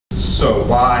So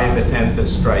why The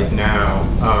Tempest right now?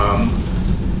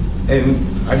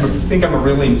 And I think I'm a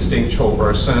really instinctual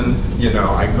person. You know,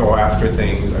 I go after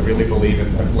things. I really believe it.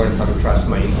 I've learned how to trust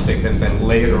my instinct, and then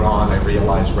later on I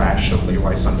realize rationally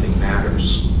why something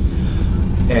matters.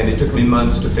 And it took me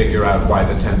months to figure out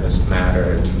why The Tempest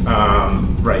mattered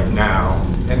right now.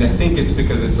 And I think it's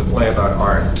because it's a play about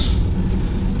art.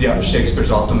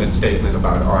 Shakespeare's ultimate statement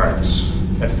about art.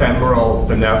 Ephemeral,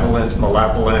 benevolent,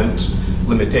 malevolent,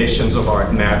 limitations of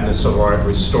art, madness of art,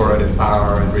 restorative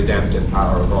power, and redemptive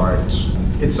power of art.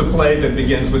 It's a play that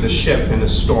begins with a ship in a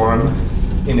storm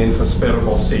in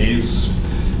inhospitable seas.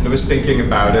 And I was thinking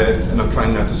about it, and I'm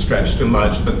trying not to stretch too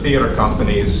much, but theater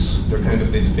companies, they're kind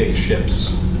of these big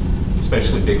ships,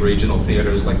 especially big regional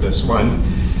theaters like this one.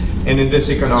 And in this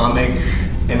economic,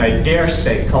 and I dare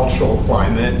say cultural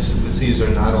climate, the seas are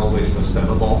not always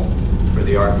hospitable for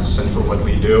the arts and for what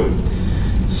we do.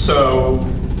 So,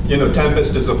 you know,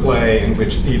 Tempest is a play in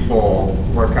which people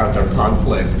work out their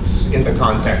conflicts in the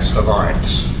context of art.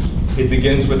 It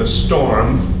begins with a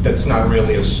storm that's not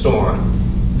really a storm.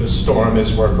 The storm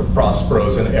is work of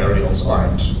Prospero's and Ariel's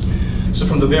art. So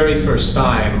from the very first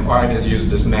time, art is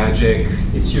used as magic.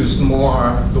 It's used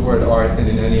more, the word art, than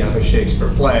in any other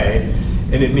Shakespeare play.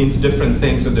 And it means different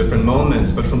things at different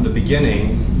moments, but from the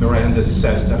beginning, Miranda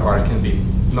says that art can be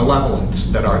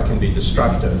malevolent, that art can be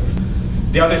destructive.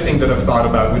 The other thing that I've thought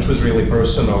about, which was really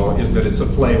personal, is that it's a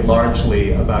play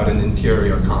largely about an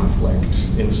interior conflict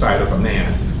inside of a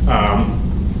man.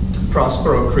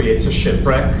 Prospero creates a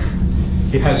shipwreck.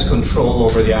 He has control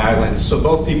over the islands. So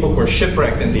both people who are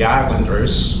shipwrecked and the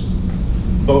islanders,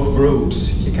 both groups,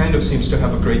 he kind of seems to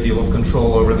have a great deal of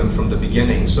control over them from the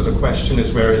beginning. So the question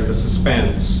is, where is the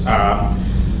suspense?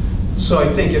 So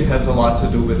I think it has a lot to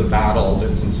do with the battle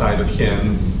that's inside of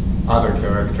him, other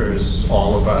characters,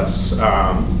 all of us,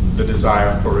 the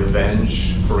desire for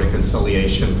revenge, for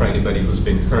reconciliation, for anybody who's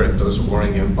been hurt, those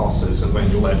warring impulses, and when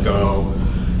you let go,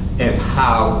 and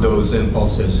how those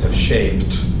impulses have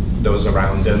shaped those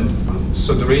around him.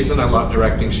 So the reason I love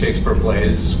directing Shakespeare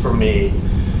plays, for me,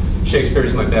 Shakespeare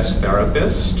is my best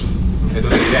therapist. I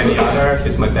don't need any other.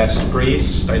 He's my best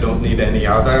priest. I don't need any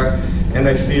other. And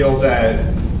I feel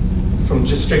that from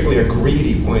just strictly a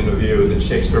greedy point of view, that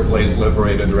Shakespeare plays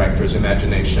liberate a director's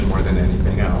imagination more than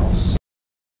anything else.